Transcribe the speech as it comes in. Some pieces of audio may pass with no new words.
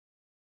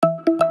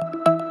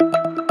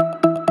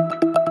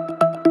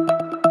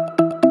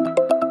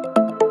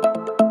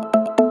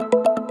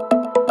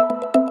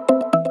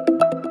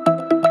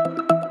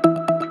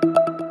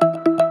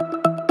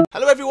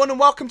everyone and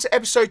welcome to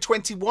episode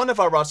 21 of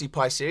our Raspberry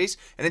Pi series,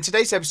 and in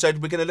today's episode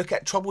we're going to look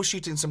at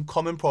troubleshooting some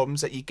common problems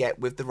that you get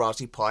with the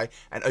Raspberry Pi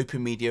and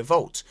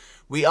Openmediavault.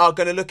 We are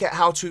going to look at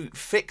how to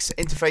fix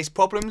interface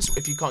problems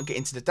if you can't get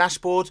into the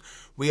dashboard.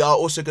 We are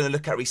also going to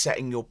look at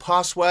resetting your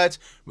password.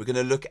 We're going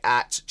to look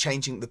at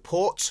changing the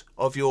port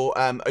of your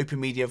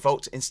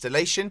Openmediavault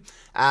installation,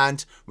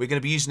 and we're going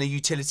to be using a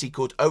utility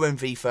called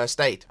OMV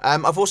FirstAID.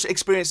 I've also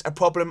experienced a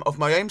problem of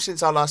my own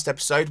since our last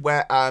episode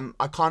where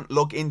I can't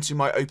log into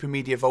my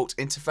Openmediavault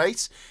interface.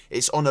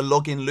 It's on a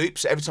login loop,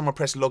 so every time I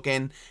press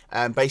login,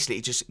 basically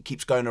it just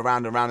keeps going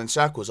around and around in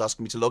circles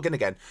asking me to log in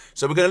again.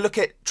 So we're going to look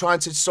at trying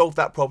to solve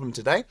that problem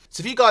today.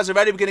 So if you guys are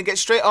ready, we're going to get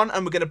straight on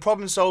and we're going to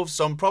problem solve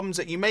some problems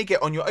that you may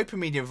get on your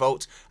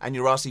Openmediavault and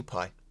your Raspberry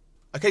Pi.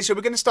 Okay, so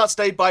we're going to start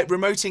today by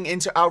remoting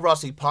into our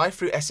Raspberry Pi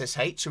through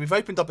SSH. So we've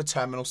opened up a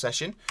terminal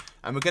session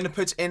and we're going to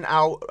put in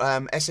our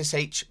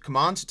SSH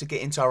command to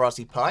get into our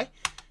Raspberry Pi,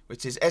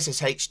 which is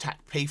SSH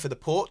TACP for the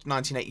port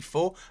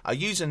 1984, our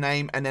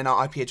username, and then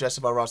our IP address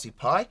of our Raspberry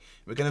Pi.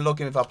 We're going to log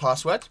in with our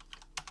password.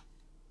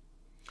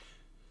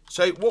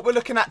 So what we're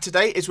looking at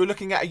today is we're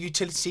looking at a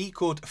utility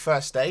called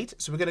FirstAID.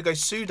 So we're going to go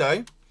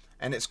sudo,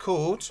 and it's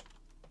called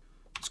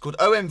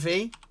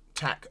OMV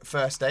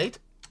FirstAID.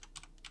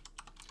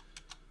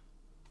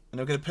 And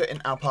we're going to put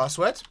in our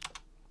password.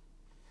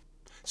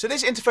 So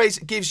this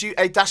interface gives you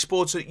a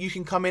dashboard so that you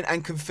can come in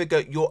and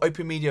configure your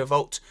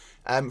Openmediavault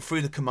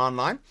through the command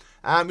line.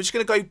 We're just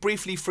going to go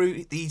briefly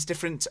through these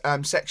different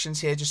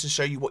sections here just to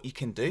show you what you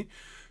can do.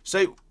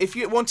 So if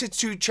you wanted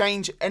to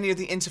change any of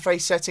the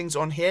interface settings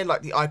on here,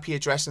 like the IP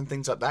address and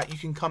things like that, you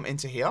can come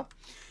into here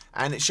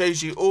and it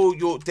shows you all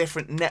your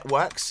different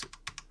networks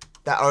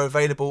that are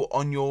available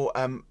on your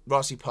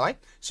Raspberry Pi.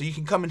 So you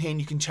can come in here and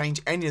you can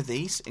change any of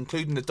these,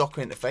 including the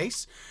Docker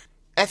interface.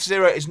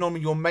 F0 is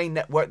normally your main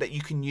network that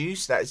you can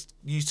use, that is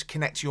used to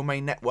connect to your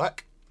main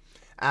network.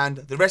 And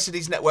the rest of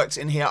these networks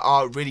in here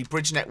are really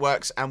bridge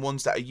networks and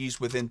ones that are used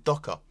within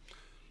Docker.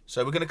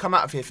 So we're going to come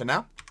out of here for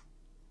now,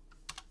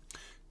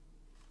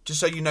 just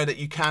so you know that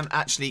you can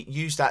actually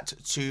use that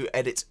to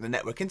edit the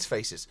network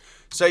interfaces.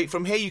 So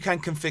from here you can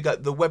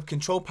configure the web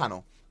control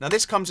panel. Now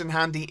this comes in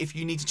handy if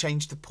you need to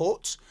change the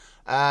ports.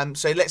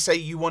 So let's say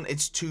you wanted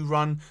to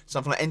run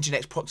something like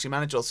Nginx Proxy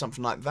Manager or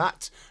something like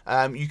that.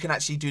 You can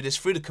actually do this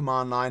through the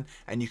command line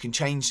and you can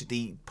change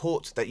the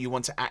port that you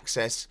want to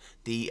access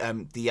the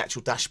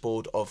actual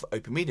dashboard of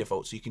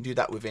Openmediavault. So you can do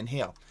that within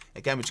here.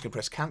 Again, we're just going to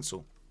press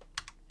cancel.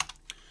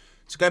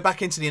 So go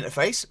back into the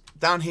interface.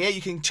 Down here,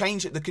 you can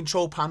change the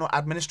control panel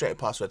administrator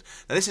password.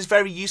 Now this is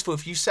very useful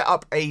if you set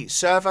up a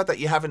server that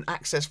you haven't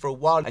accessed for a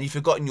while and you've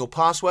forgotten your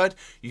password.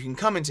 You can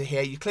come into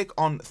here, you click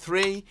on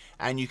 3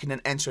 and you can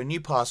then enter a new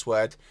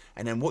password,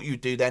 and then what you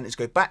do then is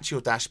go back to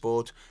your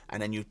dashboard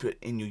and then you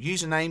put in your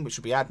username, which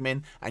will be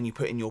admin, and you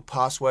put in your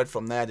password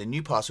from there, the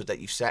new password that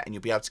you've set, and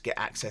you'll be able to get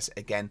access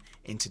again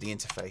into the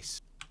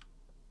interface.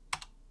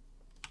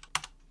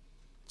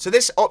 So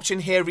this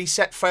option here,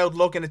 reset failed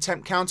login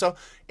attempt counter.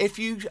 If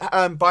you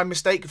by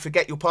mistake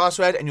forget your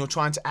password and you're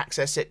trying to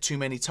access it too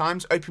many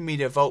times,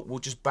 Openmediavault will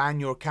just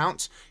ban your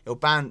account. It'll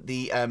ban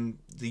the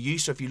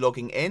use of you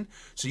logging in.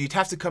 So you'd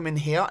have to come in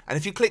here, and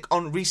if you click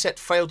on reset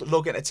failed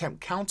login attempt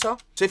counter,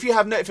 so if you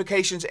have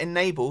notifications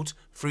enabled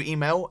through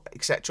email,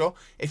 etc.,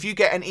 if you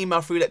get an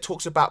email through that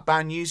talks about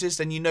banned users,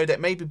 then you know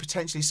that maybe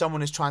potentially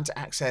someone is trying to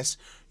access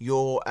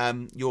your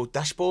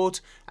dashboard,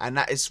 and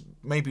that is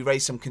maybe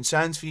raise some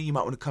concerns for you. You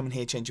might want to come in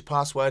here, change your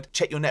password,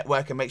 check your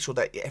network, and make sure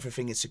that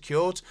everything is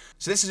secured.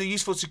 So this is a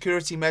useful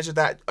security measure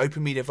that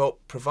Openmediavault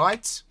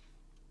provides.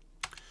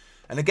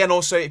 And again,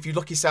 also, if you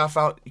lock yourself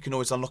out, you can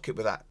always unlock it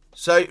with that.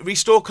 So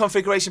restore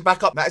configuration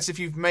backup. That is if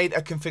you've made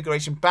a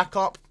configuration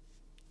backup.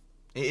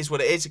 It is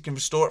what it is. It can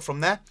restore it from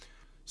there.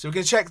 So we're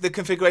going to check the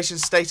configuration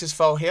status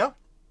file here.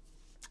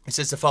 It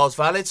says the file is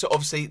valid, so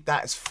obviously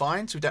that is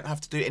fine. So we don't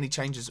have to do any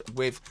changes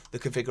with the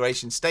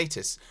configuration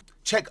status.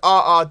 Check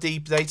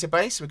RRD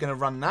database. We're going to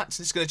run that.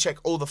 So this is going to check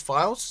all the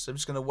files. So I'm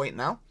just going to wait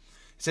now.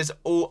 It says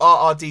all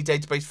RRD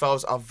database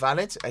files are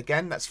valid.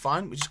 Again, that's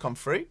fine. We just come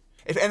through.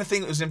 If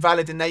anything was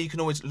invalid in there, you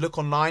can always look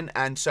online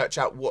and search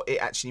out what it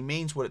actually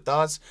means, what it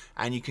does,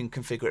 and you can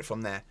configure it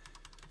from there.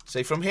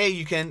 So from here,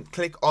 you can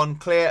click on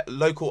clear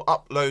local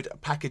upload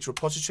package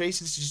repository.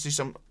 So this is just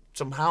do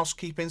some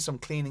housekeeping, some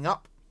cleaning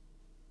up.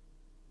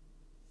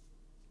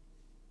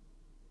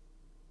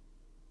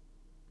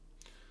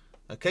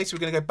 Okay, so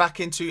we're going to go back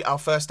into our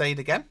FirstAID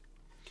again,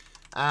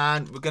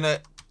 and we're going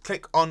to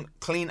click on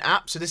clean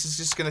app. So this is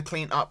just going to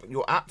clean up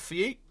your app for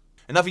you.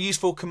 Another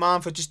useful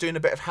command for just doing a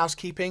bit of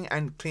housekeeping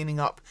and cleaning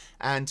up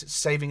and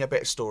saving a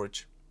bit of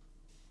storage.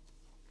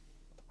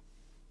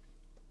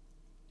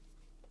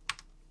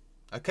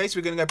 Okay, so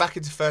we're going to go back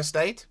into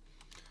FirstAID.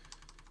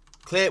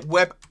 Clear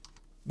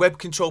web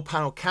control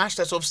panel cache.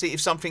 That's obviously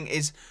if something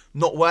is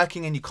not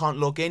working and you can't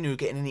log in, you're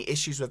getting any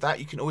issues with that,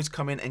 you can always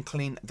come in and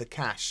clean the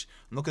cache.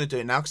 I'm not going to do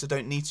it now because I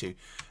don't need to.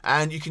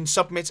 And you can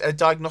submit a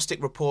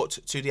diagnostic report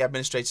to the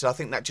administrator. So I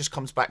think that just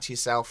comes back to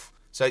yourself.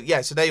 So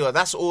yeah, so there you are.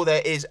 That's all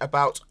there is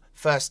about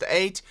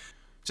FirstAID.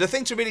 So the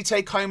thing to really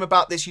take home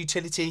about this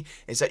utility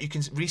is that you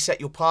can reset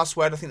your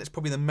password. I think that's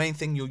probably the main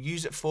thing you'll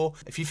use it for.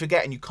 If you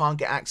forget and you can't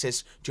get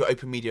access to your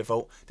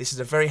Openmediavault, this is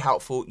a very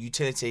helpful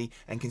utility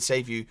and can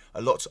save you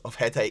a lot of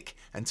headache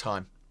and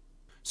time.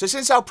 So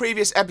since our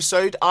previous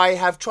episode, I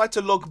have tried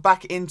to log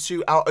back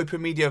into our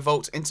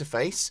Openmediavault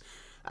interface,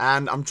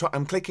 and I'm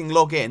clicking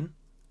log in,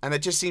 and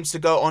it just seems to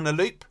go on a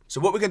loop. So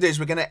what we're going to do is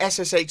we're going to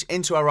SSH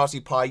into our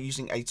Raspberry Pi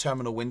using a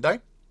terminal window.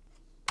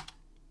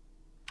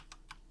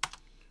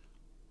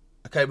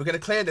 Okay, we're going to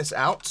clear this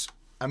out,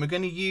 and we're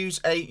going to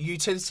use a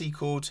utility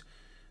called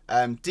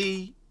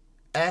dftac,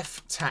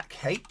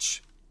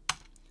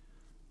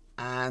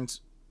 and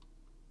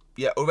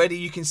yeah, already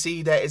you can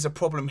see there is a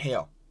problem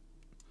here.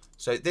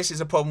 So this is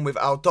a problem with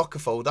our Docker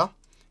folder.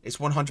 It's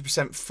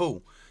 100%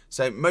 full.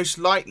 So most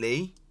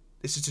likely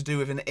this is to do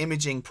with an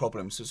imaging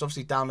problem. So it's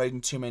obviously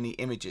downloading too many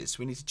images.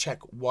 We need to check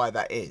why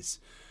that is.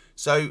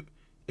 So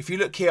if you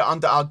look here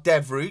under our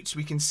dev root,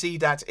 we can see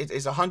that it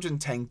is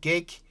 110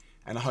 gig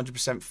and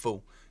 100%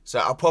 full. So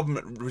our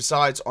problem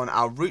resides on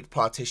our root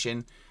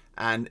partition,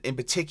 and in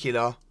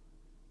particular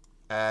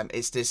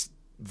it's this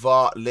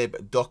var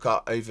lib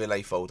docker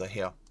overlay folder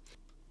here.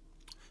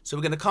 So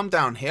we're going to come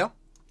down here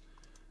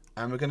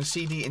and we're going to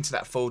cd into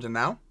that folder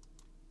now,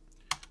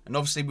 and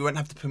obviously we won't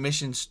have the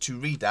permissions to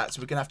read that,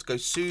 so we're going to have to go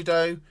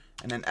sudo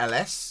and then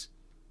ls,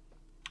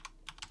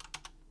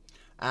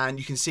 and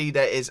you can see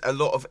there is a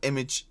lot of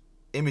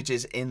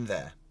images in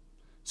there.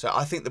 So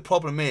I think the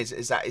problem is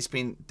that it's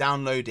been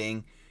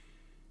downloading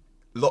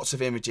lots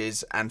of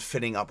images and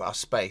filling up our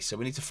space. So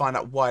we need to find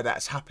out why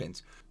that's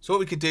happened. So what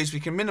we could do is we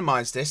can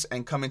minimize this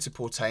and come into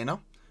Portainer,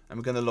 and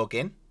we're going to log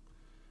in,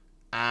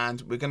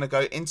 and we're going to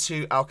go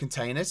into our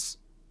containers,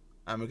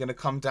 and we're going to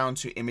come down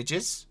to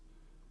images.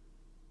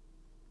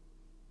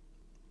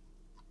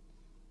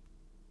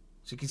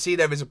 So you can see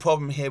there is a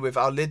problem here with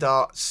our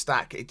lidar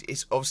stack.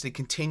 It's obviously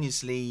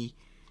continuously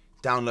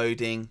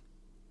downloading,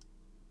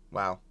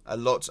 wow, a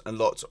lot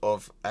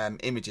of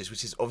images,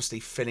 which is obviously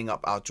filling up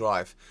our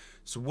drive.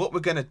 So what we're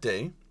going to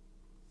do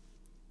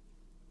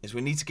is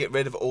we need to get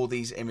rid of all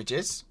these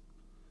images.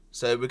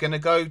 So we're going to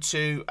go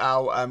to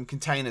our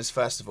containers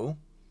first of all,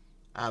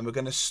 and we're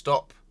going to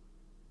stop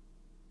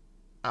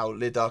our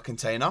lidar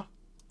container.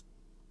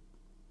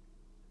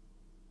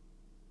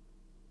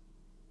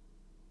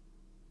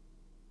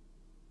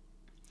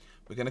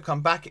 We're going to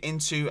come back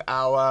into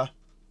our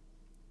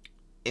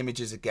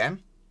images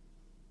again,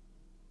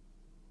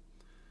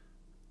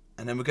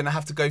 and then we're going to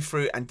have to go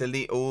through and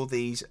delete all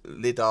these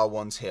lidar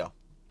ones here.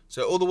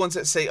 So all the ones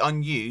that say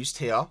unused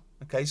here,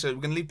 okay, so we're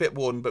going to leave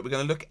Bitwarden, but we're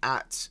going to look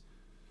at,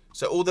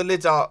 so all the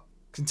lidar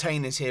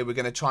containers here we're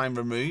going to try and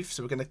remove.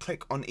 So we're going to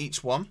click on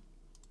each one.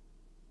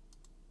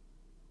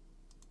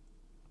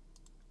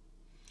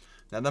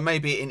 Now there may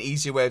be an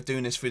easier way of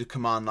doing this through the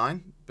command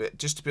line, but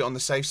just to be on the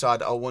safe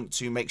side, I want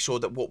to make sure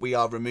that what we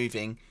are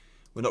removing,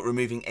 we're not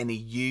removing any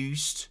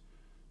used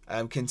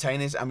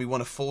containers, and we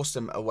want to force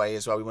them away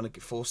as well. We want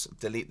to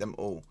delete them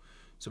all.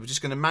 So we're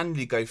just going to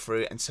manually go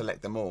through and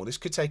select them all. This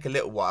could take a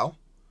little while,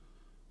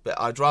 but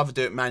I'd rather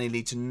do it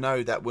manually to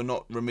know that we're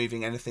not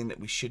removing anything that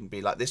we shouldn't be,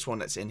 like this one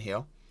that's in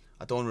here.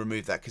 I don't want to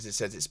remove that because it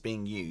says it's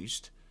being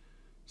used.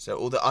 So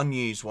all the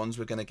unused ones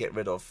we're going to get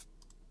rid of.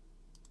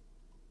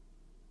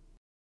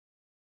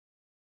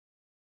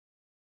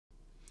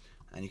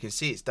 And you can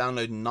see it's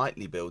downloading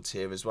nightly builds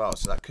here as well,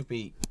 so that could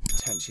be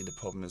potentially the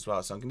problem as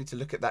well. So I'm going to need to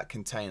look at that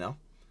container,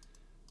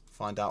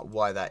 find out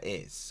why that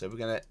is. So we're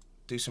going to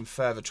do some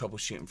further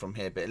troubleshooting from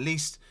here, but at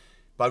least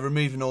by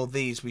removing all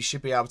these, we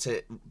should be able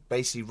to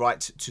basically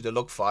write to the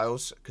log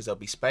files, because there'll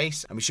be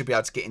space, and we should be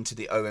able to get into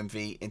the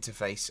OMV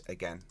interface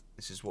again.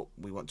 This is what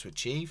we want to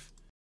achieve.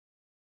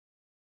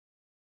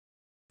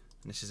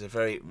 And this is a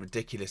very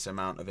ridiculous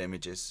amount of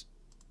images.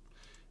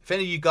 If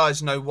any of you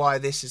guys know why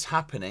this is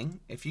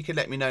happening, if you could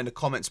let me know in the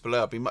comments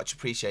below, I'd be much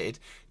appreciated,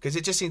 because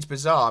it just seems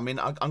bizarre. I mean,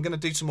 I'm going to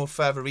do some more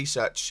further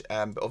research,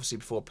 but obviously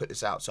before I put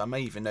this out, so I may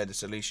even know the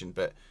solution,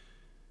 but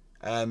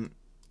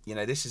you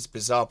know, this is a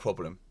bizarre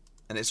problem,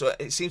 and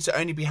it seems to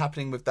only be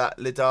happening with that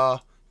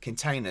lidar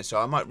container, so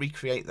I might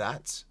recreate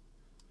that.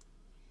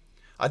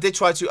 I did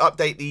try to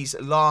update these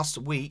last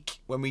week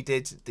when we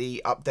did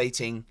the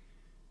updating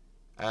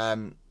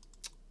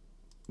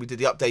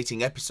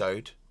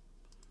episode,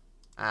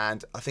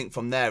 and I think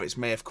from there it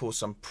may have caused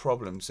some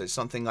problems. So it's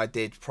something I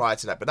did prior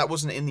to that, but that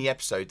wasn't in the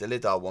episode, the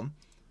lidar one.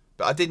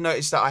 But I did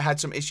notice that I had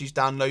some issues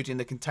downloading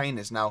the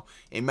containers. Now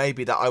it may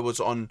be that I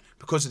was on,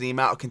 because of the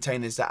amount of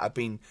containers that have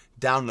been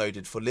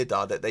downloaded for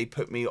lidar, that they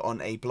put me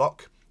on a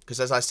block, because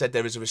as I said,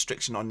 there is a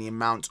restriction on the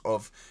amount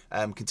of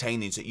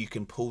containers that you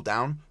can pull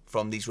down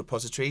from these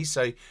repositories.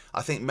 So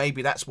I think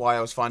maybe that's why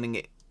I was finding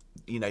it,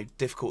 you know,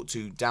 difficult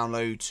to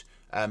download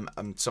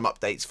some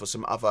updates for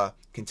some other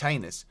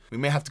containers. We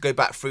may have to go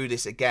back through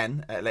this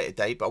again at a later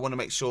date, but I want to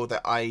make sure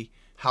that I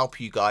help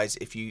you guys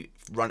if you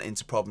run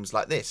into problems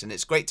like this. And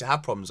it's great to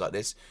have problems like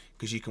this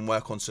because you can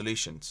work on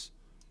solutions.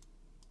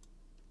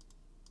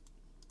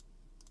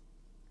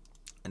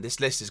 And this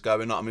list is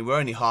going on. I mean, we're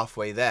only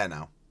halfway there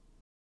now.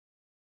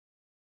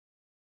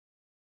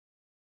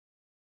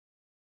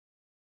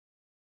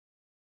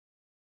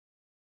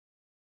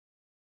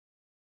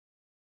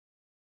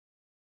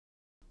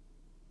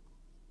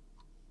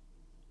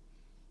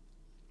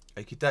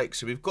 Okie doke.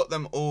 So we've got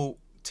them all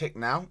ticked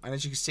now, and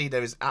as you can see,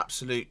 there is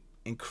absolute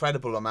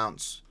incredible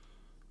amounts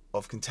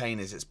of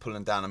containers it's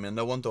pulling down. I mean,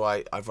 no wonder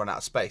I've run out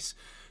of space.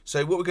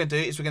 So what we're going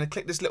to do is we're going to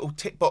click this little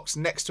tick box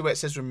next to where it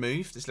says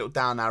remove, this little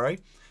down arrow,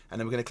 and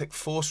then we're going to click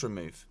force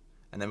remove,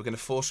 and then we're going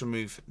to force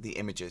remove the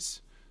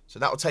images. So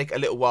that will take a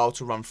little while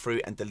to run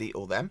through and delete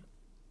all them.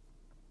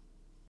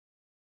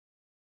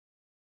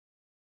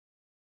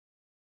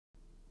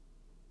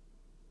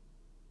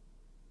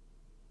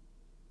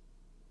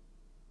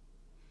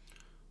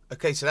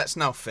 Okay, so that's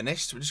now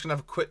finished. We're just going to have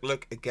a quick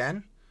look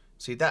again.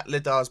 See, that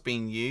LiDAR is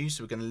being used,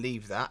 so we're going to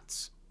leave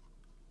that.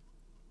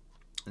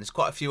 And there's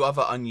quite a few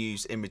other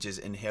unused images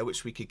in here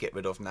which we could get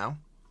rid of now,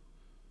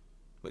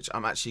 which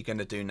I'm actually going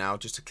to do now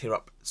just to clear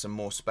up some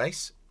more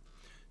space.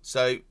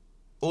 So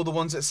all the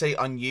ones that say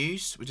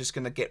unused, we're just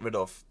going to get rid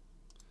of.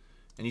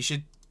 And you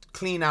should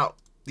clean out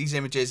these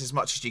images as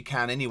much as you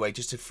can anyway,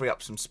 just to free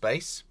up some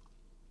space.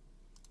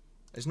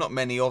 There's not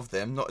many of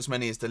them, not as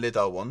many as the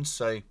LiDAR ones,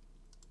 so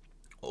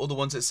all the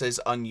ones that says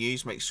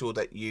unused, make sure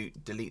that you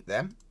delete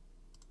them.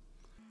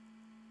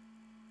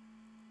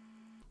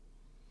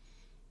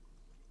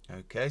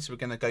 Okay, so we're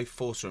going to go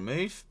force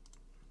remove.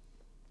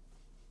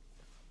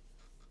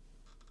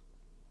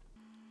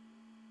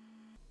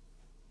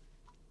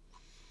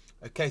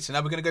 Okay, so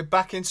now we're going to go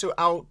back into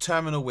our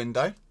terminal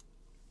window,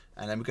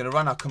 and then we're going to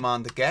run our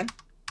command again.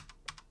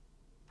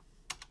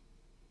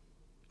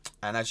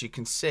 And as you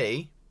can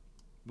see,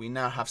 we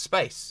now have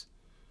space.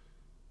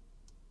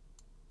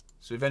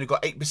 So we've only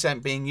got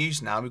 8% being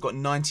used now. We've got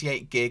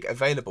 98 gig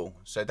available.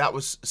 So that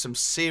was some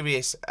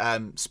serious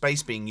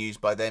space being used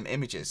by them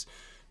images.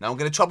 Now I'm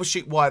going to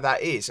troubleshoot why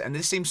that is. And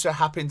this seems to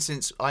happen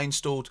since I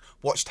installed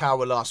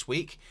Watchtower last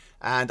week.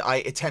 And I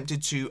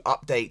attempted to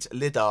update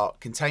LiDAR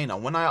container.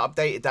 When I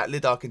updated that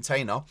LiDAR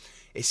container,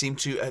 it seemed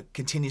to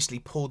continuously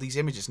pull these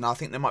images. Now I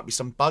think there might be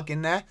some bug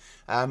in there.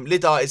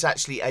 LiDAR is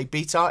actually a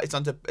beta. It's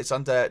under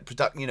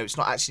product. You know, it's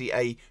not actually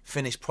a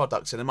finished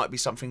product, so there might be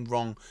something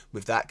wrong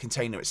with that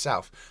container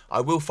itself.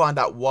 I will find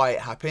out why it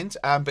happened.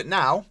 But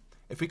now,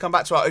 if we come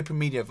back to our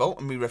Openmediavault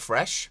and we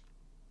refresh,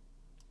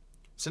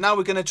 so now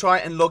we're going to try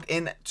and log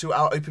in to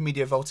our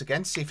Openmediavault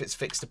again, see if it's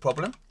fixed the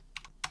problem.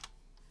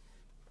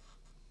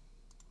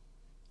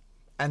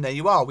 And there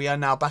you are, we are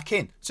now back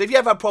in. So if you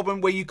have a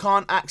problem where you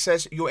can't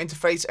access your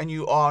interface and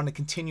you are on a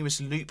continuous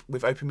loop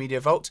with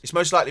Openmediavault, it's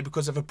most likely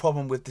because of a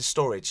problem with the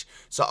storage.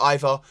 So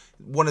either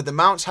one of the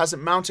mounts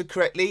hasn't mounted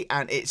correctly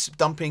and it's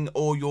dumping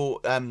all your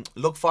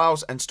log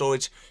files and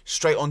storage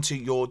straight onto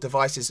your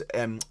device's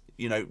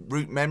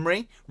root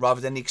memory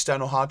rather than the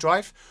external hard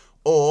drive,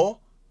 or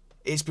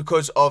it's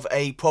because of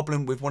a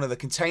problem with one of the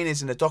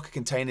containers in the Docker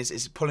containers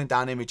is pulling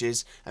down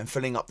images and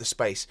filling up the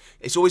space.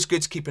 It's always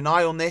good to keep an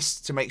eye on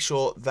this to make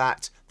sure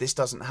that this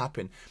doesn't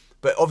happen.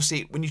 But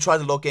obviously, when you try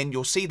to log in,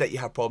 you'll see that you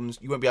have problems.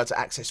 You won't be able to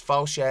access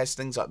file shares,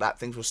 things like that.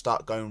 Things will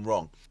start going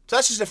wrong. So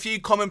that's just a few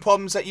common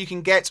problems that you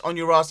can get on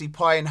your Raspberry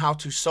Pi and how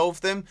to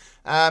solve them.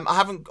 I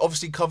haven't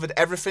obviously covered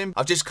everything.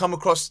 I've just come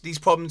across these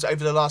problems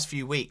over the last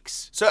few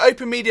weeks. So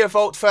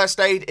Openmediavault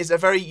FirstAID is a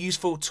very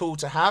useful tool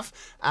to have,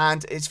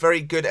 and it's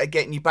very good at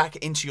getting you back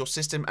into your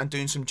system and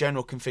doing some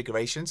general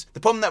configurations. The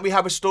problem that we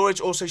have with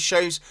storage also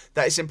shows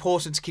that it's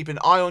important to keep an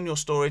eye on your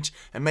storage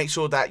and make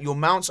sure that your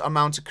mounts are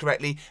mounted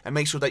correctly and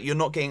make sure that you're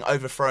not getting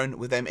overthrown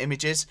with them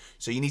images.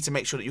 So you need to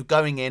make sure that you're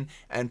going in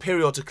and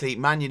periodically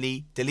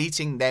manually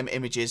deleting them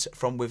images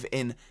from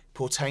within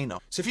Portainer.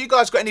 So if you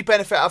guys got any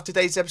benefit out of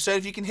today's episode,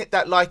 if you can hit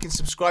that like and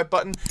subscribe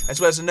button as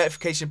well as the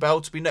notification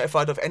bell to be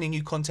notified of any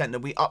new content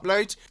that we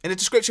upload. In the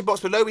description box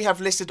below we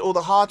have listed all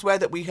the hardware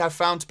that we have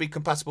found to be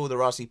compatible with the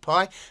Raspberry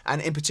Pi,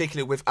 and in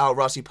particular with our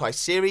Raspberry Pi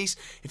series.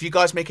 If you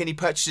guys make any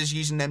purchases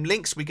using them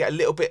links, we get a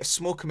little bit of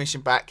small commission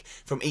back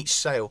from each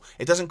sale.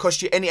 It doesn't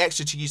cost you any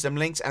extra to use them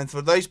links, and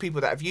for those people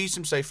that have used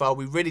them so far,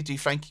 we really do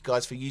thank you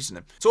guys for using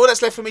them. So all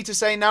that's left for me to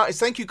say now is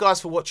thank you guys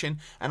for watching,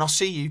 and I'll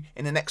see you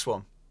in the next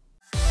one.